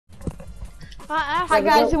Hi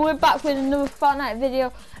guys, and we're back with another Fortnite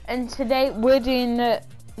video, and today we're doing the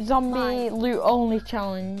zombie loot only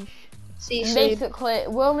challenge. And basically,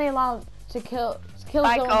 we're only allowed to kill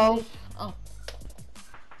zombies. Oh.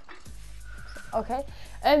 Okay.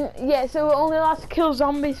 Yeah, so we're only allowed to kill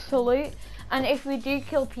zombies for loot, and if we do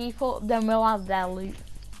kill people, then we'll have their loot.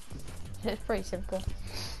 So it's pretty simple.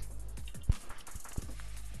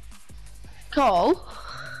 Cole.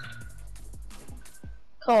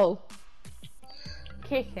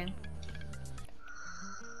 Kick him.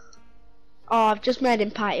 Oh, I've just made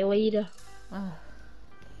him party leader.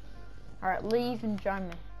 Alright, leave and join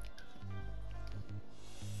me.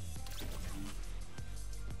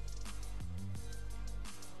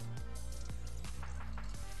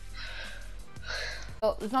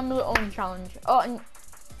 Oh, the zombie loot only challenge. Oh,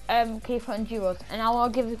 and keep on duos. And I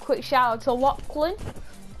want to give a quick shout out to Lachlan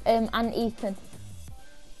and Ethan.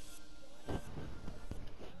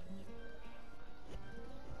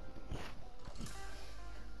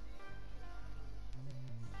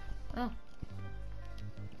 Oh.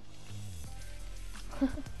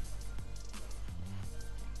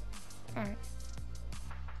 Alright.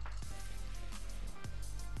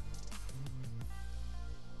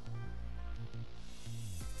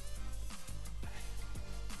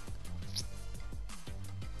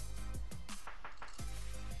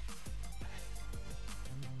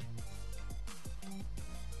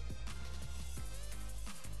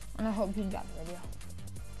 And I hope you enjoyed the video.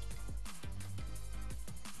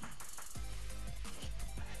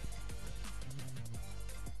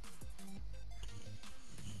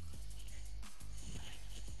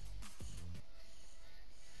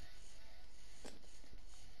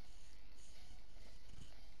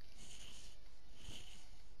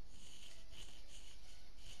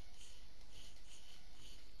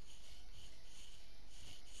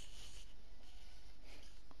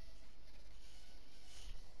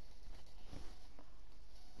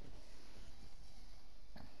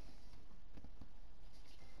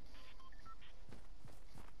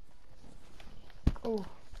 Oh,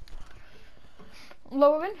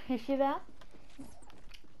 Logan, is she there?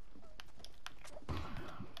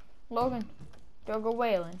 Logan, do I go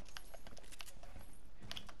whaling?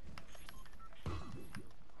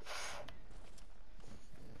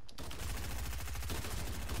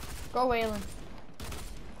 Go whaling.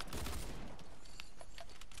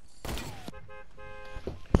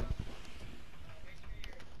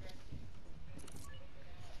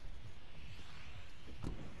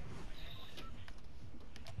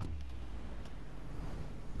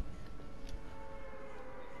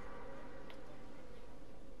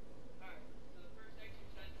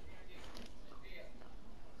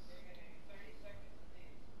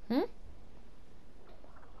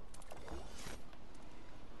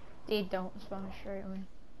 They don't spawn straight away.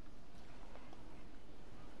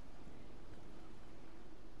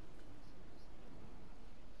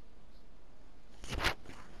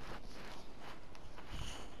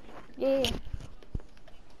 Yeah.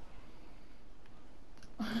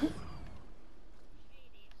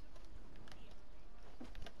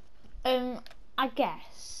 I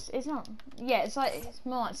guess it's not. Yeah, it's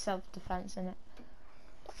more like self-defense, isn't it?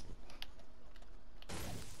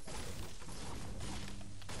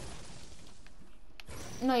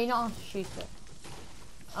 No, you don't have to shoot it.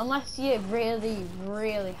 Unless you really,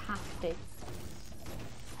 really have to.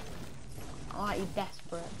 Like you're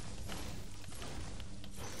desperate.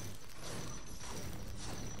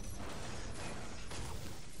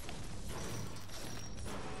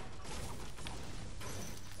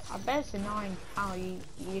 I bet it's annoying how you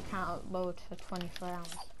can't upload for 24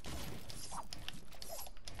 hours.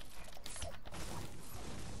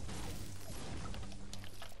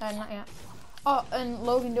 Not yet. Oh, and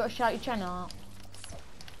Logan, do I shout your channel out?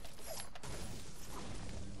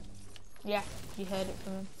 Yeah, you heard it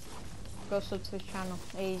from him. Go sub to his channel.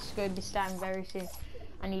 He's going to be starting very soon,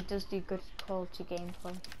 and he does do good quality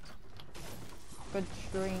gameplay. Good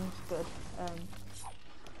streams, good,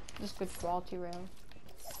 just good quality really.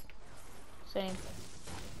 Same.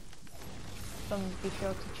 So be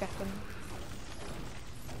sure to check him.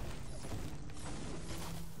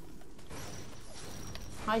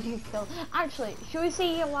 How do you kill? Actually, should we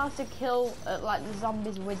see you're allowed to kill like the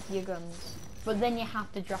zombies with your guns, but then you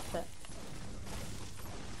have to drop it.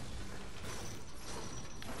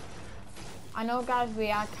 I know, guys,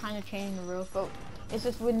 we are kind of changing the rules, but it's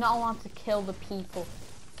just we're not allowed to kill the people.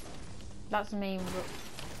 That's the main rule.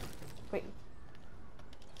 Wait.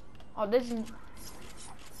 Oh, this is.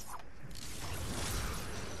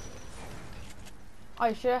 Oh,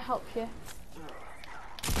 it should have helped you.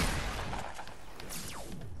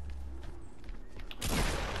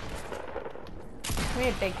 Come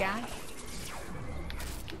here, big guy.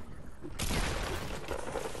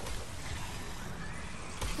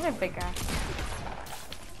 Come here, big guy.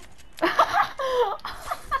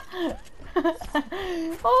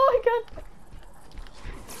 Oh my god.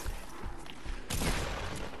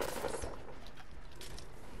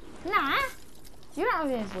 Nah, you don't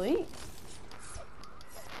have any loot.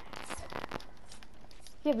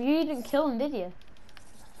 Yeah, but you didn't kill him, did you?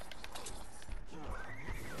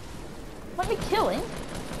 Let me kill him.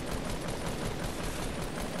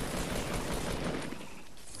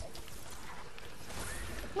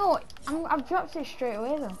 No, I've dropped it straight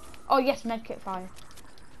away though. Oh yes, medkit fire.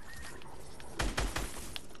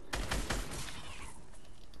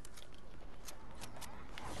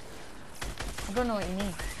 I don't know what you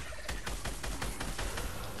mean.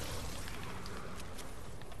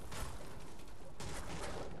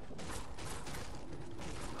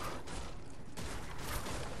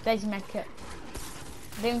 There's your medkit.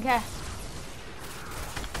 I don't care.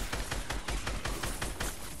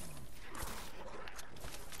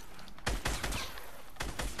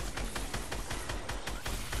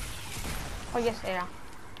 Oh yes, they are.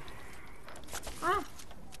 Ah.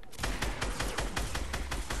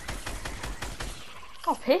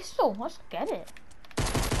 Oh, pistol. Let's get it.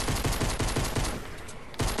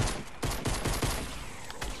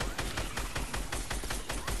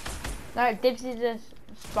 No, Dibs is a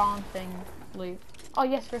spawn thing, loot. Oh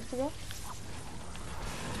yes, first to go.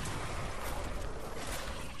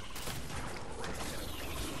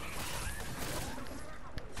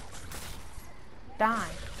 Die.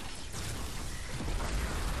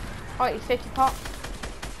 Oh, it's 50 pop.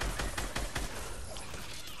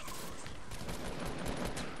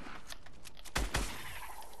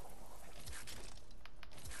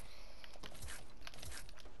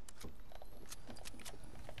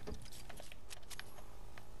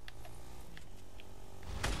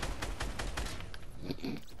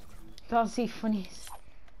 That was the funniest.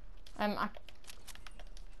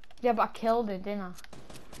 Yeah, but I killed it, didn't I?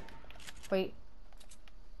 Wait.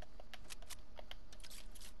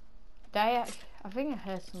 Did I think I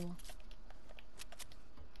heard someone.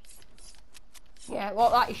 Yeah,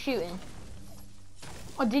 what, that is shooting?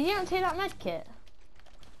 Oh, did you not take that med kit?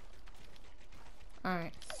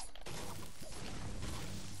 Alright.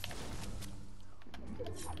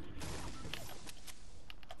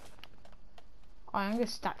 Oh, I'm gonna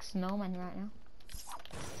stack snowmen right now.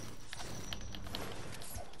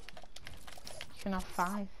 You can have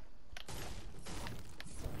 5.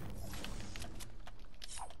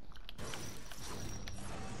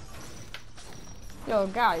 Yo,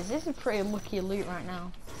 guys, this is pretty lucky loot right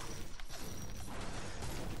now.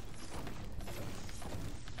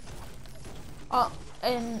 Oh,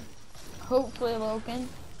 and hopefully Logan.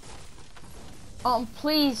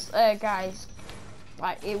 Please, guys,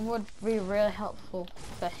 like, it would be really helpful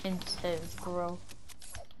for him to grow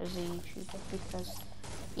as a YouTuber, because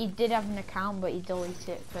he did have an account, but he deleted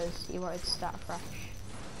it because he wanted to start fresh.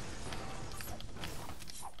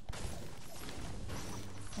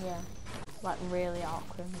 Yeah, like really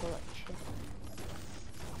awkward and glitchy.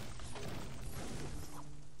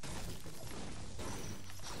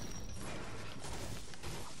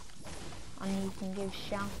 And you can give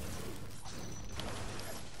shout.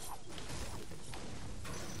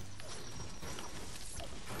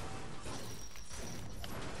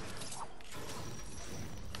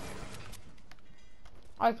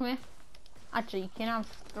 Alright, come here. Actually, you can have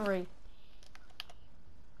 3.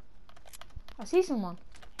 I see someone.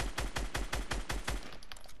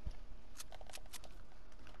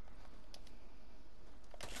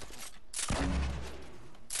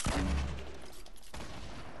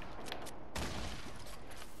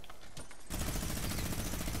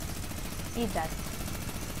 He's dead.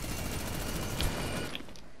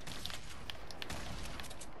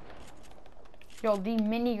 Yo, the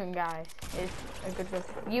minigun guy is a good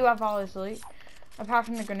one. You have all his loot, apart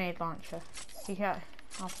from the grenade launcher. You can't.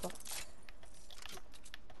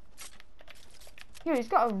 Yo, he's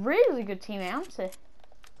got a really good teammate, hasn't he?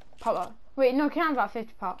 Pop up. Wait, no, can I have about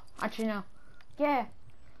 50 pop? Actually, no. Yeah.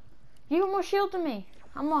 You got more shield than me.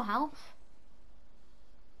 I'm more health.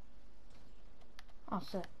 Oh,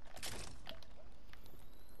 sick.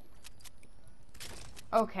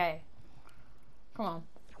 Okay. Come on.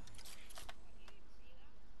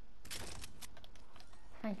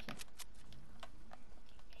 Thank you.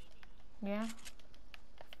 Yeah.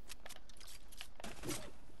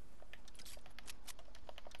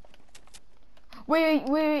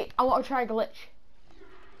 Wait. I want to try a glitch.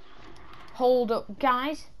 Hold up,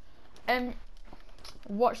 guys.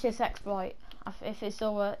 Watch this exploit. If it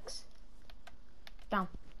still works. Down.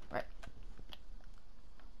 Right.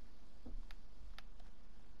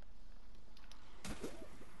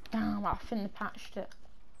 I think they patched it.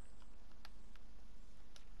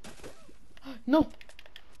 No!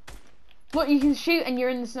 Look, you can shoot and you're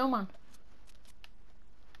in the snowman.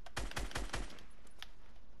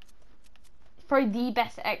 Probably the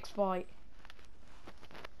best exploit.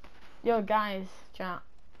 Yo guys, chat,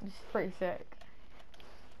 this is pretty sick.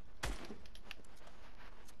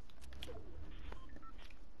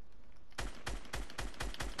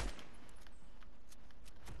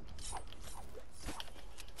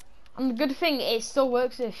 And the good thing, it still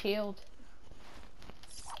works as a shield.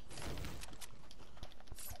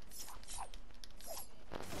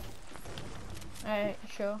 Alright,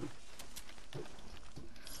 sure.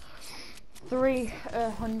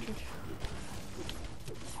 300.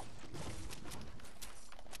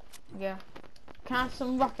 Yeah. Can I have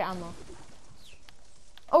some rocket ammo?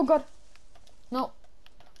 Oh god. No.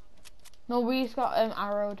 No, we just got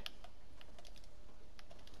arrowed.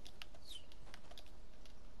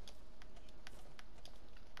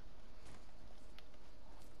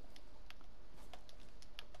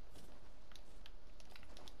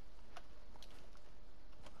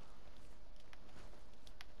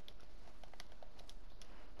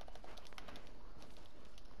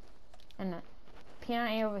 And then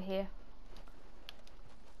P90 over here.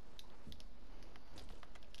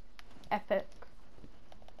 Epic.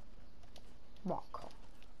 Rock.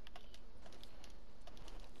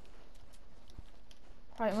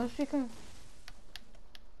 Right, unless we can.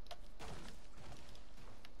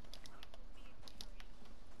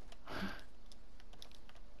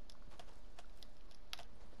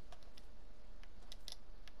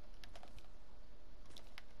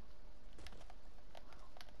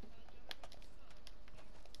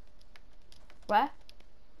 Where?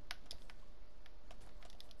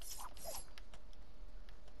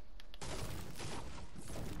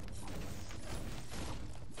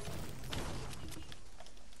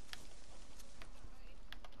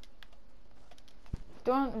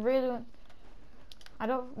 Don't really want. I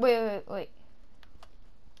don't. Wait.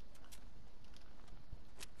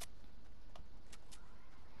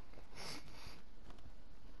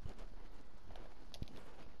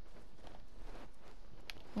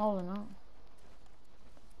 No, they're not.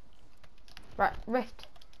 Right, Rift.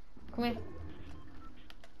 Come here.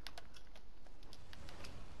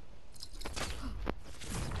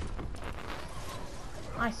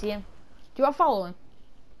 I see him. Do you want to follow him?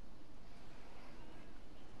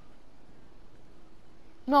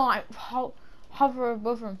 No, I hover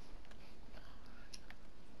above him.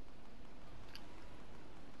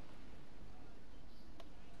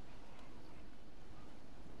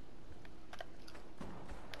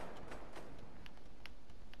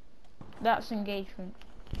 That's engagement.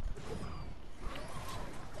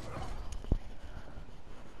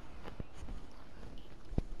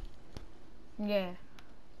 Yeah.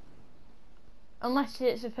 Unless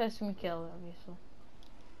it's the person we kill, obviously.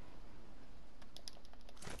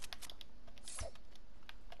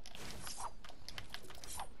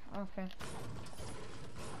 Okay.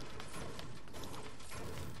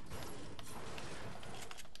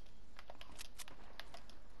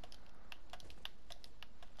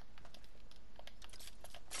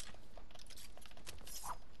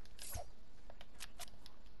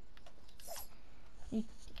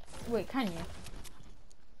 Wait, can you?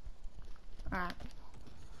 Alright.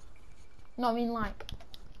 No, I mean like.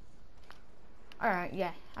 Alright,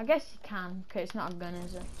 yeah. I guess you can, because it's not a gun,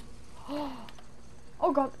 is it?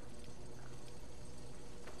 Oh god.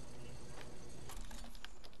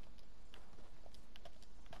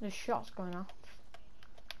 There's shots going off.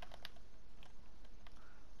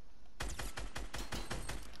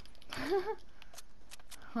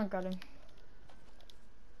 I got him.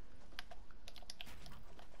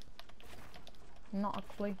 Not a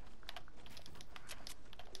clue.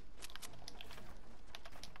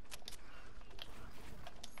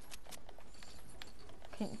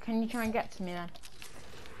 Can you try and get to me then?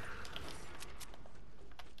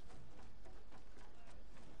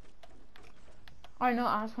 Oh no,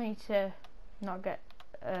 I just want you to not get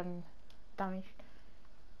damaged.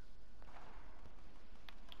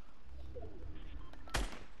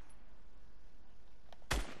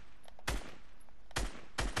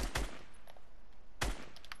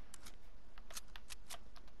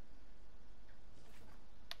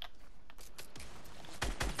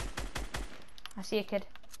 I see a kid.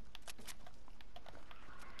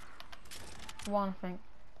 One, I think.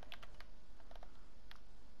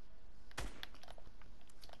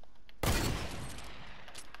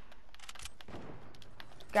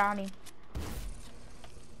 Got him.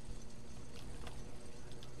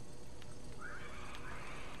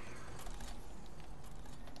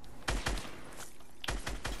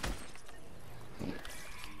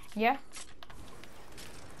 Yeah.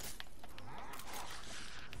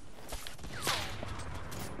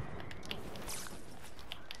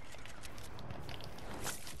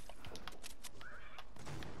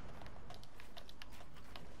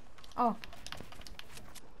 Oh.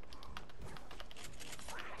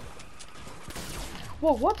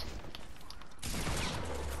 Whoa, what?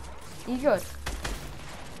 You good?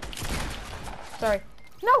 Sorry.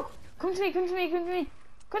 No! Come to me, come to me, come to me.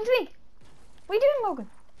 Come to me! What are you doing, Logan?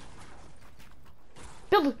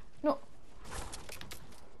 Build it! No.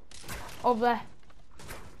 Over there.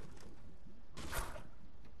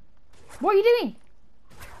 What are you doing?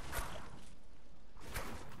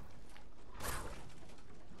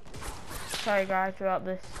 Sorry guys about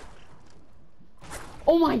this.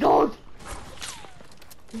 Oh my god!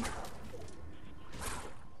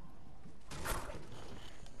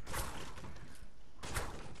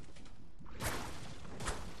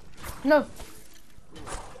 No!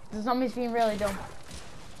 The zombie's being really dumb.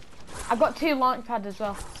 I've got 2 launch pads as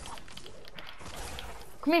well.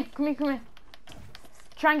 Come here, come here, come here.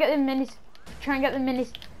 Try and get the minis. Try and get the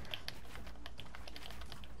minis.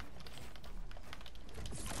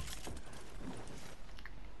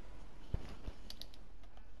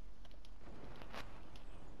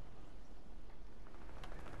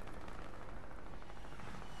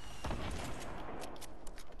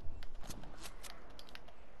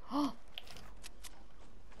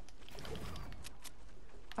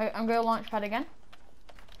 I'm going to launch pad again.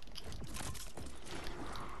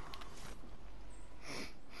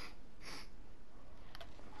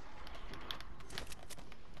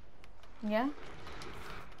 Yeah.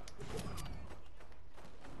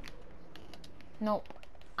 Nope.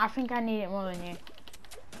 I think I need it more than you.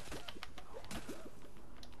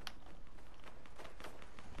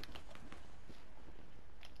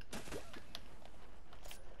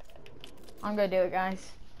 I'm gonna do it,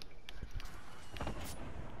 guys.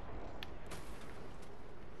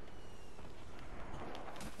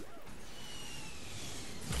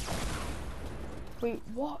 Wait,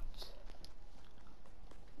 what?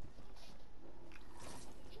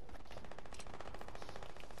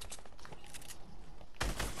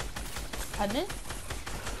 Pardon?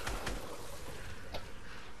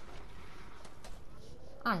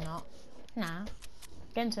 I'm not. Nah.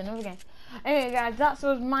 Get into another game. Anyway, guys, that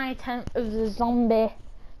was my attempt of the zombie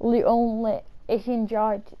loot only. If you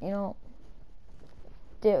enjoyed, you know,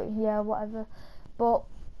 do it, yeah, whatever. But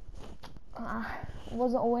it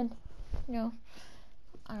wasn't a win, you know.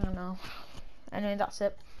 I don't know. Anyway, that's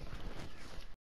it.